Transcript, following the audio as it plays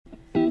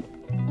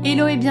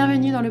Hello et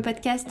bienvenue dans le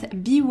podcast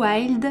Be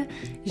Wild.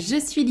 Je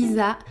suis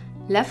Lisa,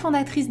 la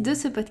fondatrice de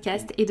ce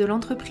podcast et de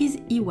l'entreprise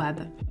eWab.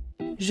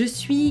 Je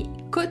suis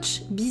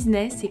coach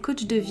business et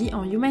coach de vie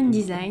en Human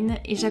Design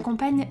et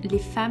j'accompagne les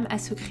femmes à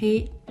se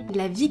créer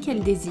la vie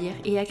qu'elles désirent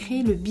et à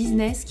créer le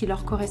business qui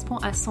leur correspond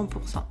à 100%.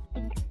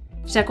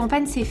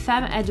 J'accompagne ces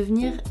femmes à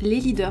devenir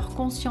les leaders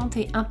conscientes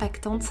et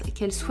impactantes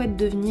qu'elles souhaitent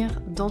devenir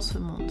dans ce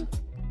monde.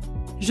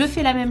 Je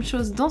fais la même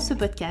chose dans ce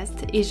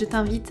podcast et je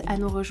t'invite à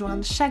nous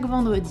rejoindre chaque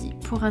vendredi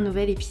pour un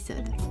nouvel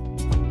épisode.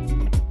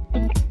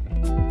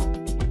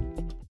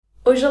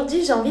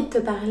 Aujourd'hui, j'ai envie de te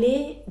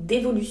parler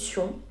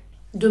d'évolution,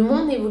 de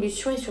mon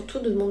évolution et surtout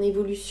de mon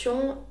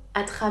évolution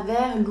à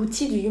travers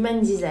l'outil du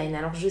Human Design.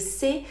 Alors je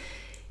sais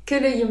que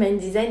le Human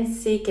Design,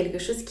 c'est quelque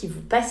chose qui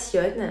vous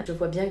passionne. Je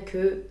vois bien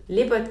que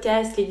les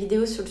podcasts, les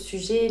vidéos sur le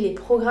sujet, les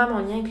programmes en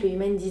lien avec le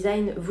Human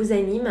Design vous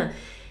animent.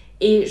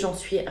 Et j'en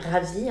suis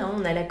ravie,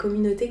 on a la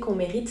communauté qu'on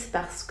mérite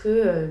parce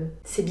que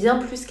c'est bien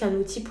plus qu'un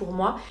outil pour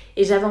moi.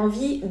 Et j'avais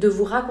envie de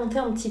vous raconter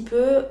un petit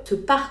peu ce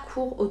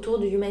parcours autour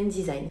du Human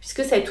Design.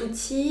 Puisque cet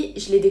outil,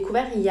 je l'ai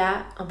découvert il y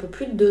a un peu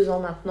plus de 2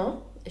 ans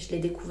maintenant. Je l'ai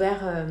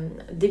découvert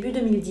début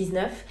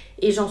 2019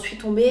 et j'en suis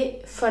tombée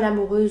folle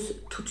amoureuse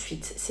tout de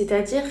suite.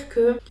 C'est-à-dire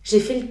que j'ai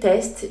fait le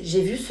test,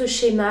 j'ai vu ce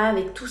schéma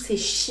avec tous ces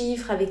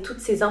chiffres, avec toutes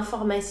ces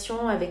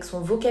informations, avec son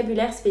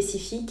vocabulaire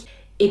spécifique.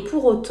 Et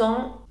pour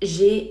autant,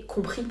 j'ai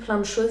compris plein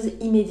de choses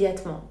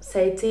immédiatement. Ça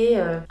a été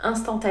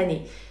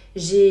instantané.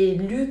 J'ai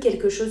lu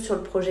quelque chose sur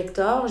le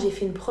projector, j'ai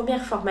fait une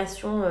première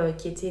formation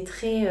qui était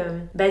très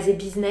basée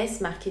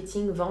business,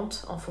 marketing,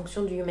 vente en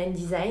fonction du Human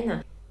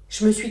Design.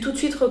 Je me suis tout de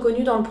suite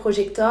reconnue dans le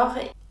projector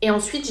et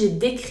ensuite j'ai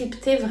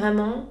décrypté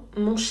vraiment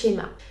mon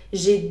schéma.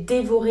 J'ai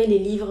dévoré les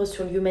livres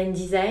sur le Human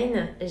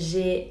Design,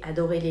 j'ai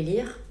adoré les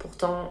lire.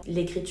 Pourtant,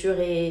 l'écriture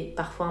est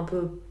parfois un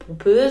peu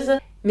pompeuse.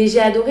 Mais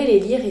j'ai adoré les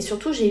lire et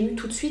surtout j'ai eu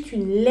tout de suite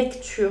une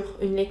lecture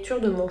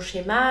de mon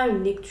schéma,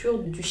 une lecture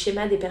du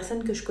schéma des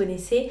personnes que je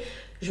connaissais.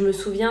 Je me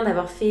souviens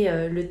d'avoir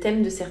fait le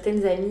thème de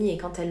certaines amies et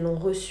quand elles l'ont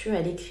reçu à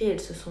l'écrit, elles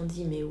se sont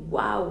dit mais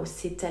waouh,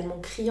 c'est tellement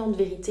criant de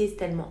vérité, c'est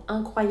tellement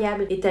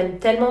incroyable et t'as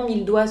tellement mis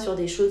le doigt sur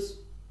des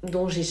choses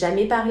dont j'ai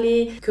jamais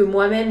parlé, que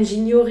moi-même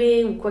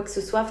j'ignorais ou quoi que ce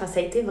soit. Enfin, ça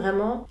a été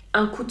vraiment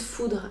un coup de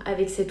foudre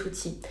avec cet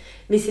outil.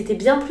 Mais c'était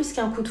bien plus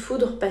qu'un coup de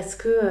foudre parce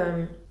que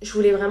je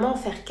voulais vraiment en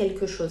faire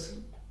quelque chose.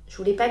 Je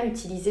voulais pas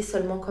l'utiliser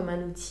seulement comme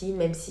un outil,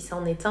 même si ça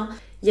en est un.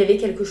 Il y avait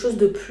quelque chose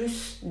de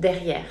plus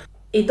derrière.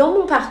 Et dans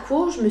mon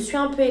parcours, je me suis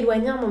un peu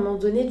éloignée à un moment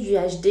donné du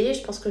HD.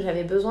 Je pense que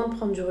j'avais besoin de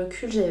prendre du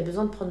recul, j'avais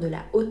besoin de prendre de la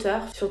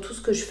hauteur sur tout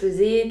ce que je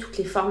faisais, toutes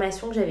les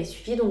formations que j'avais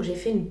suivies. Donc j'ai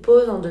fait une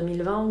pause en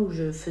 2020 où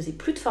je faisais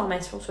plus de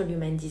formation sur le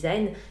Human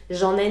Design.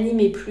 J'en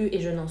animais plus et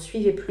je n'en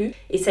suivais plus.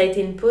 Et ça a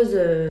été une pause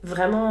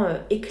vraiment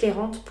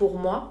éclairante pour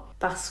moi.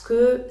 Parce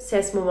que c'est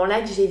à ce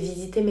moment-là que j'ai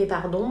visité mes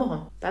parts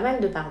d'ombre, pas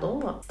mal de parts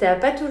d'ombre. Ça n'a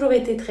pas toujours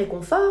été très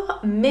confort,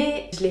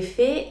 mais je l'ai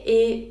fait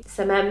et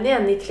ça m'a amené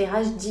un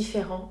éclairage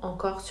différent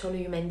encore sur le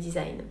Human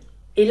Design.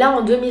 Et là,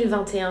 en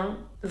 2021,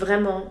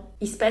 vraiment,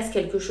 il se passe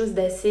quelque chose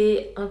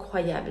d'assez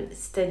incroyable.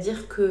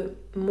 C'est-à-dire que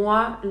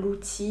moi,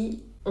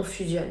 l'outil, on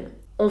fusionne.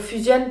 On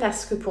fusionne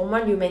parce que pour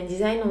moi, le Human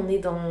Design, on est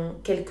dans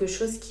quelque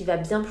chose qui va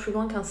bien plus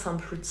loin qu'un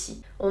simple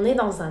outil. On est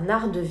dans un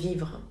art de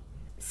vivre.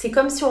 C'est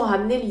comme si on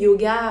ramenait le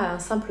yoga à un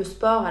simple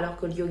sport, alors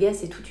que le yoga,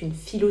 c'est toute une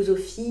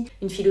philosophie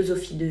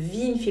de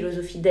vie, une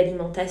philosophie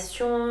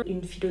d'alimentation,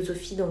 une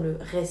philosophie dans le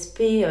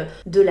respect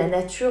de la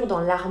nature, dans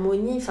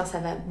l'harmonie. Enfin, ça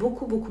va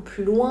beaucoup, beaucoup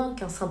plus loin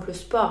qu'un simple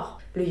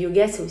sport. Le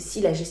yoga, c'est aussi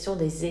la gestion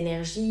des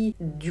énergies,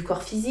 du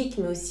corps physique,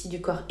 mais aussi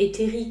du corps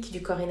éthérique,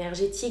 du corps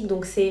énergétique.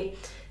 Donc,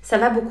 ça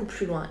va beaucoup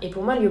plus loin. Et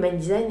pour moi, le Human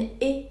Design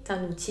est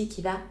un outil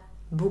qui va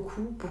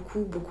beaucoup,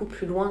 beaucoup, beaucoup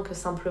plus loin que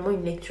simplement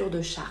une lecture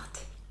de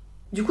charte.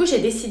 Du coup, j'ai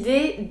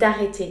décidé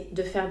d'arrêter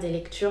de faire des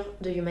lectures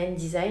de Human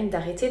Design,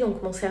 d'arrêter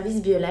donc mon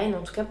service Bioline,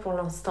 en tout cas pour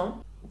l'instant,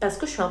 parce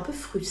que je suis un peu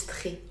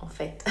frustrée en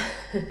fait.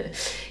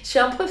 Je suis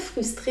un peu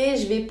frustrée,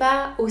 je vais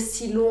pas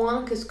aussi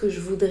loin que ce que je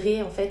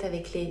voudrais en fait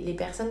avec les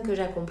personnes que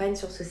j'accompagne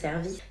sur ce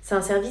service. C'est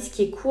un service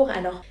qui est court,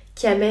 alors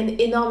qui amène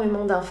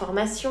énormément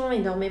d'informations,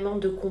 énormément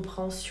de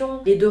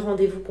compréhension. Les 2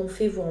 rendez-vous qu'on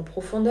fait vont en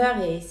profondeur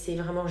et c'est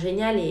vraiment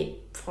génial et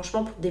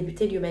franchement pour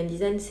débuter le Human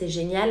Design, c'est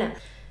génial.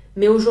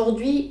 Mais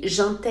aujourd'hui,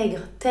 j'intègre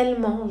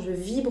tellement, je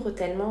vibre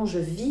tellement, je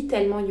vis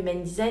tellement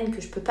Human Design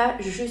que je peux pas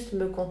juste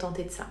me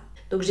contenter de ça.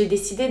 Donc j'ai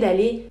décidé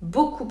d'aller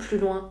beaucoup plus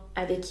loin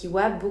avec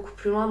eWab, beaucoup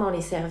plus loin dans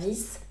les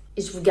services.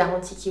 Et je vous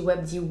garantis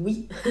qu'eWab dit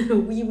oui,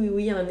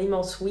 oui, un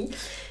immense oui.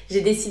 J'ai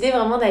décidé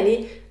vraiment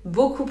d'aller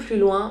beaucoup plus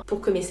loin pour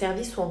que mes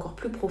services soient encore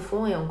plus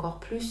profonds et encore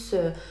plus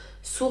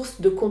source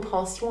de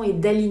compréhension et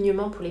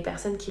d'alignement pour les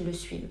personnes qui le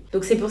suivent.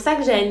 Donc c'est pour ça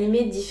que j'ai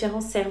animé différents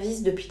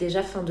services depuis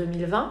déjà fin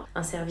 2020.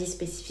 Un service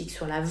spécifique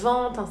sur la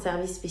vente, un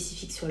service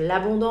spécifique sur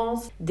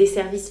l'abondance, des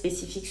services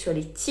spécifiques sur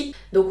les types.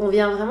 Donc on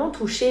vient vraiment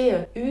toucher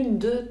 1,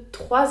 2,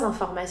 3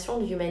 informations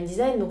du Human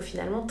Design, donc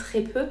finalement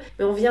très peu,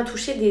 mais on vient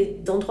toucher des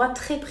endroits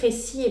très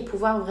précis et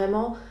pouvoir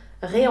vraiment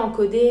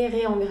réencoder,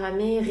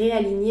 réengrammer,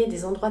 réaligner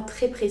des endroits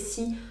très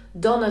précis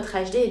dans notre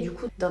HD et du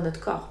coup dans notre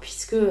corps,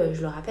 puisque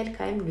je le rappelle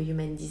quand même, le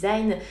Human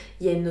Design,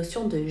 il y a une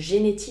notion de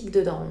génétique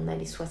dedans. On a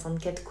les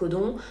 64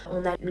 codons,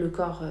 on a le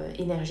corps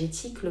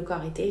énergétique, le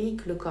corps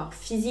éthérique, le corps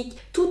physique,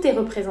 tout est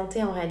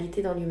représenté en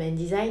réalité dans l'Human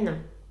Design.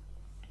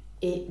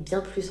 Et bien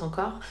plus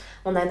encore,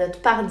 on a notre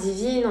part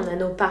divine, on a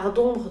nos parts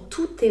d'ombre,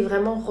 tout est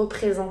vraiment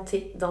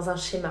représenté dans un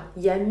schéma.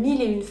 Il y a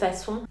 1001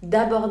 façons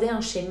d'aborder un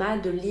schéma,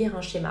 de lire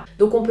un schéma.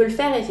 Donc on peut le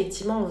faire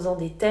effectivement en faisant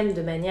des thèmes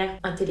de manière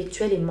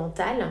intellectuelle et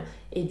mentale,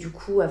 et du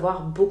coup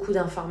avoir beaucoup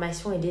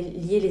d'informations et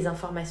lier les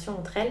informations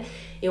entre elles.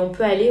 Et on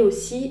peut aller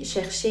aussi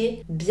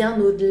chercher bien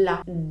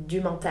au-delà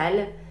du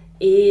mental,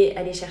 et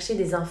aller chercher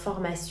des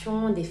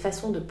informations, des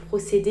façons de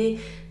procéder,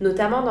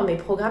 notamment dans mes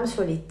programmes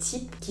sur les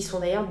types, qui sont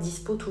d'ailleurs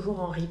dispo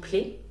toujours en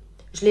replay.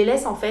 Je les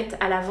laisse en fait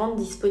à la vente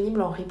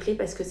disponibles en replay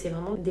parce que c'est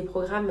vraiment des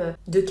programmes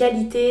de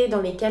qualité dans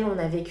lesquels on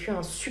a vécu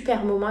un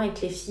super moment avec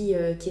les filles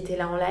qui étaient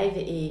là en live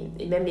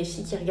et même les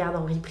filles qui regardent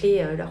en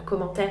replay leurs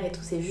commentaires et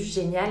tout, c'est juste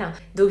génial.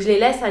 Donc je les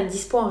laisse à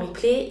dispo en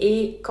replay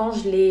et quand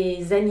je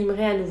les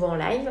animerai à nouveau en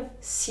live,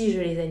 si je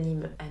les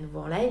anime à nouveau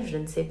en live, je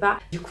ne sais pas,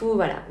 du coup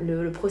voilà,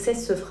 le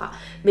process se fera.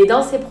 Mais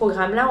dans ces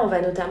programmes-là, on va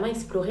notamment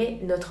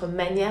explorer notre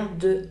manière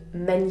de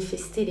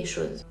manifester les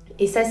choses.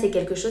 Et ça, c'est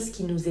quelque chose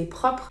qui nous est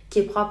propre, qui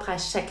est propre à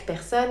chaque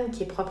personne,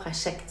 qui est propre à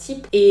chaque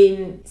type. Et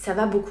ça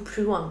va beaucoup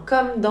plus loin.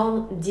 Comme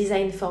dans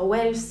Design for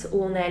Wealth,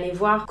 où on est allé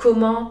voir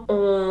comment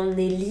on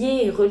est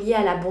lié et relié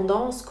à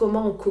l'abondance,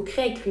 comment on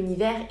co-crée avec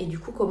l'univers et du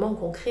coup, comment on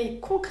co-crée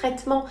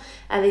concrètement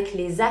avec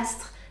les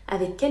astres,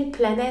 avec quelle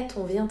planète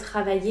on vient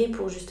travailler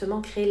pour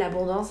justement créer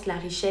l'abondance, la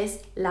richesse,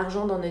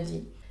 l'argent dans notre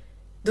vie.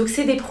 Donc,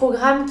 c'est des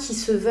programmes qui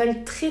se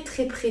veulent très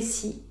très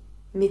précis,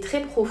 mais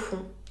très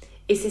profonds.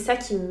 Et c'est ça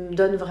qui me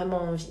donne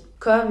vraiment envie.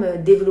 Comme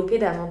développer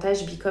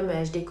davantage Become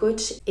HD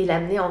Coach et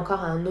l'amener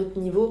encore à un autre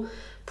niveau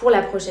pour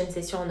la prochaine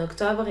session en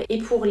octobre et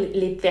pour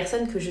les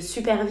personnes que je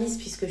supervise,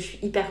 puisque je suis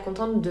hyper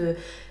contente de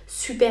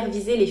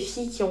superviser les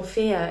filles qui ont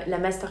fait la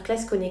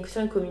masterclass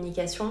connexion et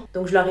communication.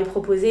 Donc je leur ai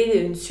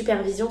proposé une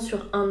supervision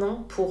sur 1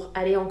 an pour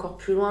aller encore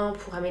plus loin,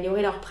 pour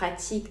améliorer leur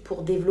pratique,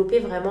 pour développer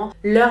vraiment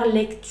leur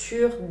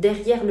lecture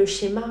derrière le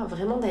schéma,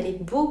 vraiment d'aller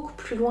beaucoup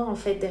plus loin en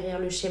fait derrière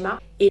le schéma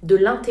et de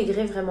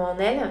l'intégrer vraiment en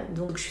elles.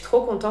 Donc je suis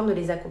trop contente de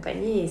les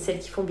accompagner et celles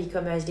qui font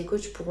Become HD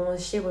Coach pourront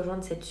aussi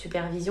rejoindre cette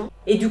supervision.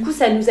 Et du coup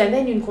ça nous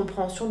amène une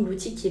compréhension de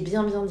l'outil qui est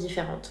bien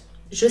différente.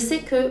 Je sais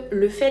que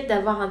le fait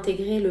d'avoir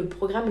intégré le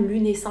programme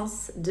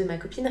Lunescence de ma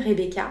copine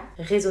Rebecca,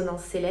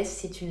 Résonance Céleste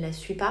si tu ne la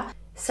suis pas,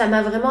 ça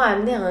m'a vraiment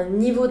amené à un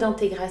niveau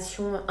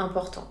d'intégration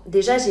important.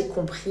 Déjà j'ai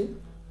compris,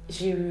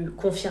 j'ai eu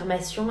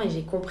confirmation et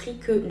j'ai compris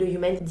que le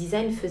Human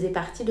Design faisait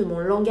partie de mon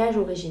langage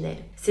originel.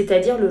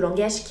 C'est-à-dire le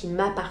langage qui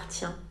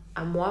m'appartient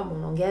à moi,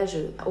 mon langage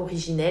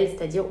originel,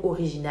 c'est-à-dire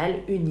original,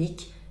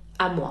 unique,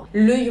 à moi.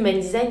 Le Human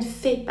Design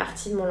fait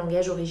partie de mon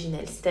langage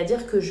originel,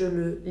 c'est-à-dire que je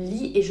le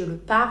lis et je le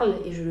parle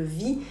et je le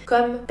vis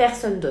comme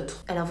personne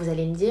d'autre. Alors vous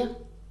allez me dire,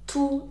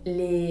 tous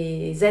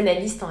les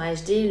analystes en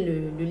HD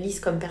le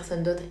lisent comme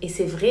personne d'autre et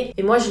c'est vrai.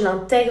 Et moi je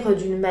l'intègre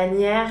d'une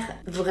manière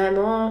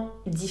vraiment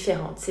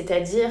différente.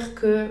 C'est-à-dire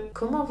que,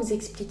 comment vous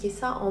expliquer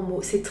ça en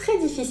mots? C'est très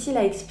difficile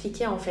à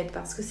expliquer en fait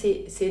parce que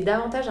c'est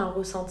davantage un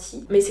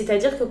ressenti. Mais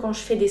c'est-à-dire que quand je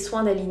fais des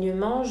soins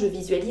d'alignement, je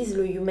visualise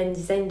le Human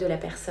Design de la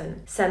personne.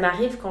 Ça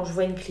m'arrive quand je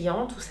vois une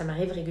cliente ou ça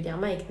m'arrive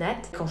régulièrement avec Nat.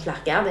 Quand je la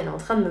regarde, elle est en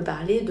train de me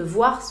parler, de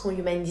voir son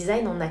Human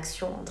Design en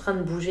action, en train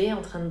de bouger,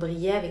 en train de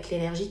briller avec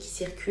l'énergie qui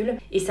circule.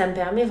 Et ça me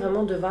permet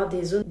vraiment de voir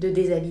des zones de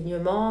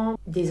désalignement,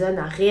 des zones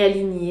à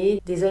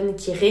réaligner, des zones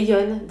qui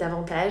rayonnent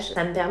davantage.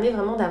 Ça me permet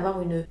vraiment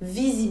d'avoir une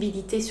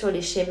visibilité sur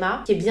les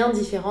schémas qui est bien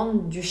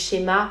différente du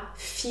schéma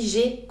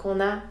figé qu'on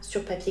a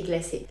sur papier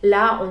glacé.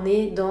 Là, on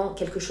est dans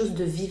quelque chose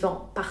de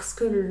vivant parce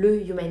que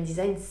le Human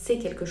Design, c'est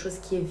quelque chose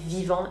qui est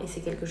vivant et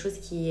c'est quelque chose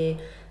qui est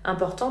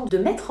important de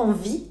mettre en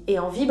vie et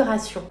en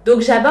vibration.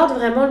 Donc j'aborde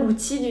vraiment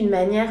l'outil d'une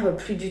manière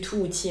plus du tout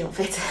outil en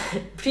fait.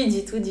 Plus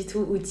du tout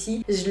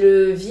outil. Je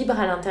le vibre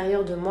à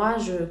l'intérieur de moi,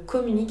 je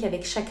communique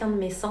avec chacun de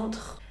mes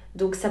centres.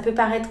 Donc ça peut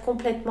paraître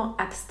complètement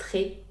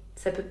abstrait.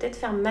 Ça peut peut-être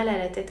faire mal à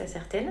la tête à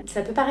certaines.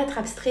 Ça peut paraître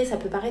abstrait, ça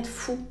peut paraître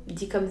fou,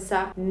 dit comme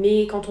ça.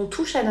 Mais quand on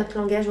touche à notre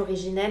langage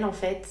originel, en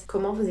fait,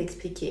 comment vous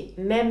expliquer?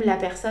 Même la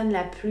personne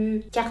la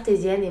plus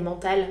cartésienne et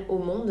mentale au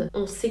monde,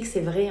 on sait que c'est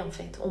vrai, en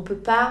fait. On peut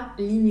pas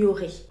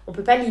l'ignorer. On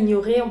peut pas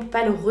l'ignorer, on peut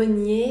pas le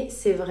renier.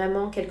 C'est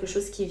vraiment quelque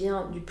chose qui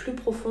vient du plus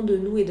profond de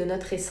nous et de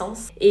notre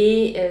essence.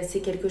 Et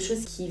c'est quelque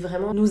chose qui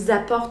vraiment nous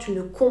apporte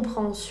une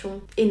compréhension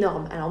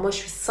énorme. Alors moi, je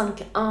suis 5-1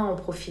 en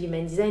profil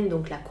Human Design,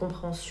 donc la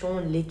compréhension,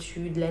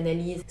 l'étude,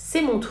 l'analyse,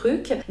 c'est mon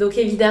truc. Donc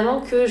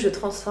évidemment que je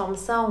transforme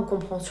ça en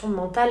compréhension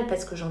mentale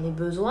parce que j'en ai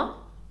besoin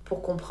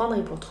pour comprendre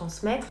et pour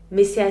transmettre.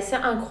 Mais c'est assez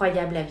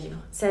incroyable à vivre.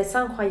 C'est assez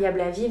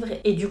incroyable à vivre.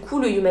 Et du coup,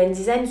 le Human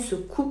Design se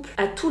couple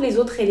à tous les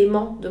autres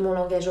éléments de mon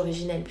langage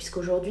originel.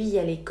 Puisqu'aujourd'hui, il y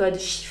a les codes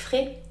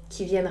chiffrés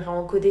qui viennent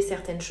réencoder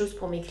certaines choses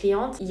pour mes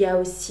clientes. Il y a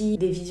aussi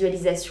des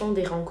visualisations,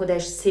 des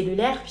réencodages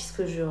cellulaires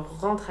puisque je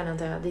rentre à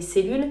l'intérieur des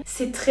cellules.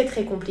 C'est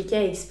très compliqué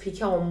à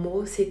expliquer en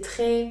mots. C'est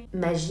très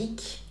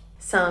magique.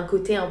 Ça a un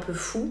côté un peu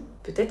fou.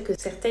 Peut-être que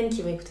certaines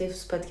qui vont écouter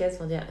ce podcast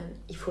vont dire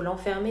il faut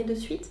l'enfermer de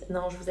suite.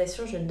 Non, je vous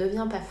assure, je ne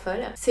deviens pas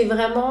folle. C'est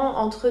vraiment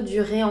entre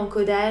du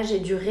réencodage et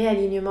du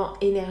réalignement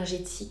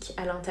énergétique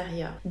à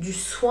l'intérieur. Du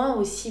soin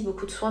aussi,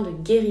 beaucoup de soins de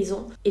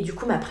guérison. Et du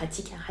coup, ma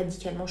pratique a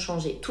radicalement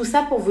changé. Tout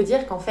ça pour vous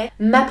dire qu'en fait,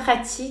 ma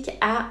pratique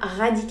a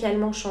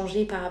radicalement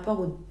changé par rapport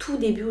au tout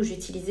début où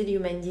j'utilisais le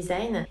Human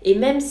Design. Et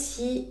même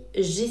si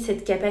j'ai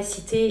cette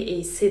capacité,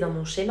 et c'est dans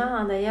mon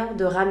schéma d'ailleurs,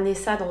 de ramener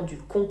ça dans du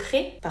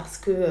concret, parce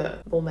que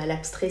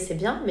l'abstrait c'est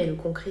bien, mais le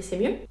concret c'est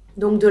mieux.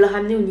 Donc de le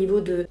ramener au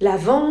niveau de la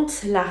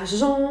vente,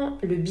 l'argent,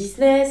 le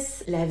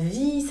business, la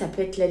vie, ça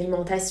peut être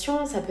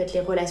l'alimentation, ça peut être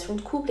les relations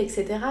de couple,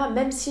 etc.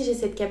 Même si j'ai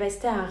cette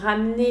capacité à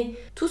ramener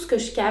tout ce que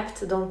je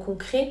capte dans le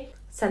concret,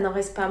 ça n'en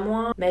reste pas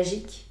moins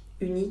magique,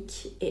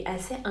 unique et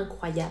assez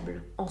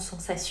incroyable en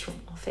sensation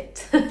en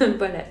fait.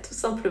 Voilà, tout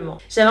simplement.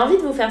 J'avais envie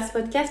de vous faire ce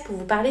podcast pour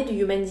vous parler du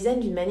Human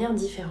Design d'une manière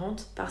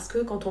différente parce que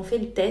quand on fait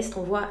le test,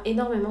 on voit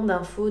énormément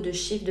d'infos, de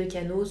chiffres, de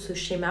canaux, ce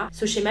schéma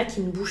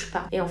qui ne bouge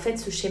pas. Et en fait,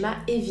 ce schéma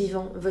est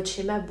vivant. Votre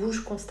schéma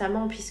bouge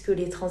constamment puisque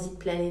les transits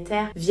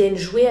planétaires viennent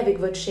jouer avec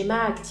votre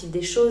schéma, activent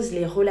des choses,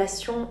 les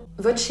relations.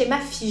 Votre schéma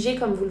figé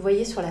comme vous le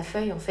voyez sur la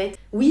feuille en fait.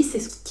 Oui, c'est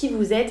qui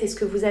vous êtes et ce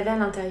que vous avez à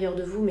l'intérieur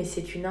de vous, mais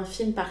c'est une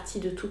infime partie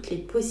de toutes les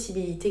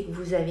possibilités que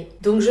vous avez.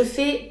 Donc je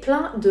fais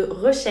plein de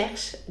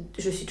recherches,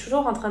 je suis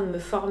toujours en train de me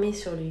former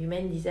sur le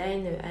Human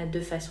Design de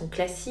façon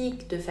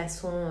classique, de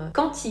façon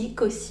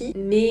quantique aussi,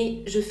 mais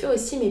je fais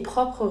aussi mes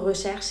propres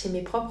recherches et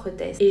mes propres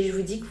tests. Et je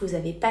vous dis que vous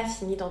n'avez pas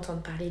fini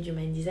d'entendre parler du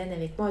Human Design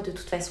avec moi. De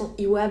toute façon,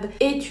 IWAB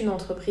est une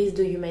entreprise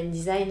de Human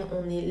Design,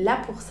 on est là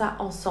pour ça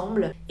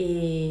ensemble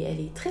et elle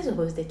est très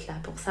heureuse d'être là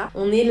pour ça.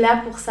 On est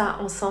là pour ça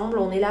ensemble,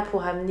 on est là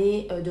pour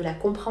amener de la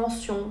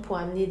compréhension, pour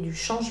amener du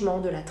changement,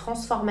 de la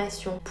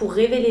transformation, pour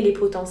révéler les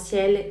potentiels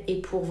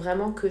et pour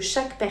vraiment que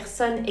chaque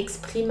personne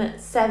exprime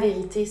sa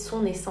vérité,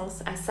 son essence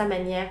à sa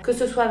manière, que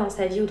ce soit dans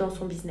sa vie ou dans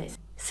son business.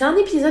 C'est un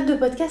épisode de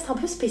podcast un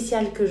peu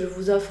spécial que je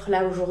vous offre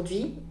là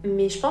aujourd'hui,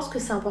 mais je pense que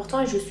c'est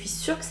important et je suis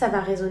sûre que ça va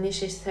résonner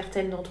chez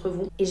certaines d'entre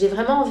vous. Et j'ai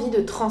vraiment envie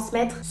de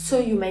transmettre ce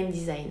Human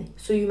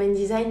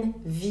Design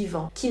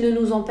vivant, qui ne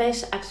nous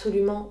empêche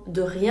absolument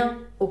de rien,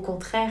 au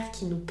contraire,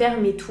 qui nous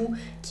permet tout,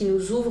 qui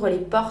nous ouvre les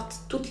portes,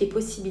 toutes les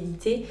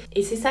possibilités.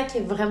 Et c'est ça qui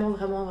est vraiment,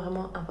 vraiment,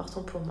 vraiment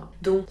important pour moi.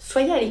 Donc,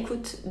 soyez à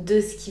l'écoute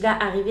de ce qui va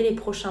arriver les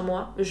prochains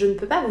mois. Je ne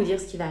peux pas vous dire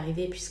ce qui va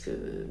arriver puisque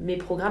mes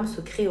programmes se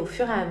créent au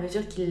fur et à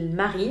mesure qu'ils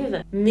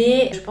m'arrivent.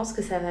 Mais je pense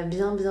que ça va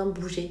bien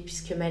bouger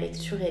puisque ma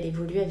lecture elle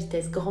évolue à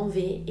vitesse grand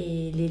V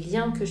et les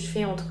liens que je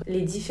fais entre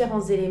les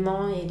différents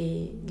éléments et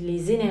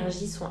les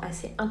énergies sont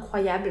assez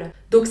incroyables.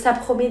 Donc ça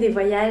promet des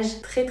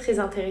voyages très très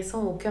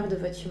intéressants au cœur de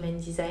votre Human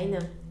Design.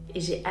 Et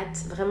j'ai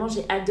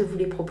hâte de vous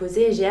les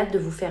proposer et j'ai hâte de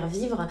vous faire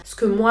vivre ce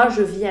que moi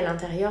je vis à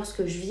l'intérieur, ce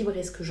que je vibre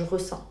et ce que je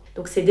ressens.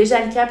 Donc c'est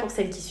déjà le cas pour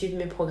celles qui suivent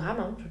mes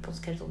programmes, Je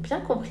pense qu'elles ont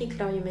bien compris que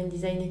leur Human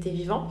Design était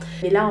vivant.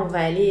 Mais là on va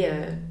aller,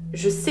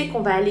 je sais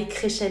qu'on va aller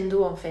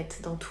crescendo en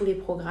fait dans tous les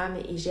programmes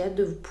et j'ai hâte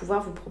de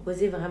pouvoir vous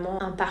proposer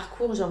vraiment un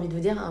parcours, j'ai envie de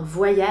vous dire un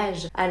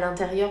voyage à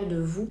l'intérieur de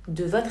vous,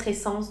 de votre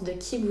essence, de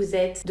qui vous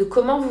êtes, de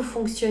comment vous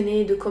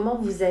fonctionnez, de comment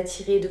vous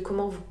attirez, de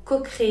comment vous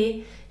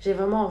co-créez. J'ai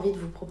vraiment envie de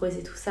vous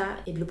proposer tout ça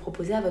et de le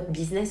proposer à votre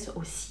business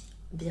aussi,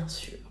 bien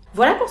sûr.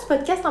 Voilà pour ce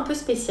podcast un peu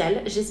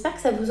spécial. J'espère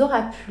que ça vous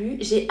aura plu.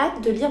 J'ai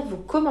hâte de lire vos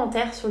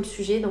commentaires sur le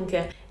sujet. Donc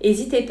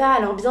n'hésitez pas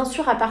alors bien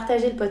sûr à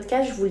partager le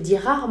podcast. Je vous le dis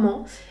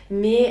rarement.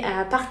 Mais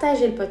à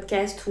partager le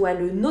podcast ou à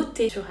le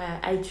noter sur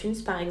iTunes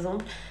par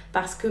exemple.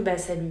 Parce que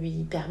ça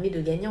lui permet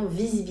de gagner en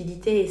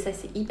visibilité et ça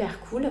c'est hyper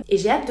cool. Et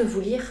j'ai hâte de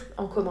vous lire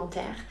en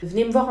commentaire.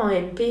 Venez me voir en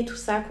MP, tout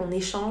ça, qu'on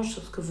échange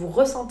sur ce que vous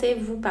ressentez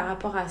vous par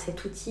rapport à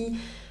cet outil.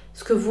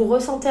 Ce que vous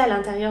ressentez à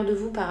l'intérieur de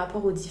vous par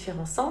rapport aux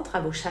différents centres,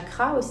 à vos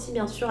chakras aussi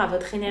bien sûr, à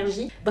votre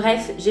énergie.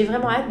 Bref, j'ai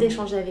vraiment hâte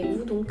d'échanger avec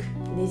vous, donc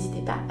n'hésitez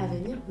pas à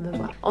venir me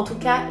voir. En tout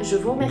cas, je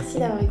vous remercie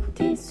d'avoir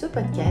écouté ce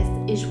podcast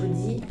et je vous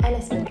dis à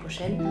la semaine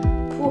prochaine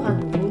pour un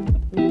nouveau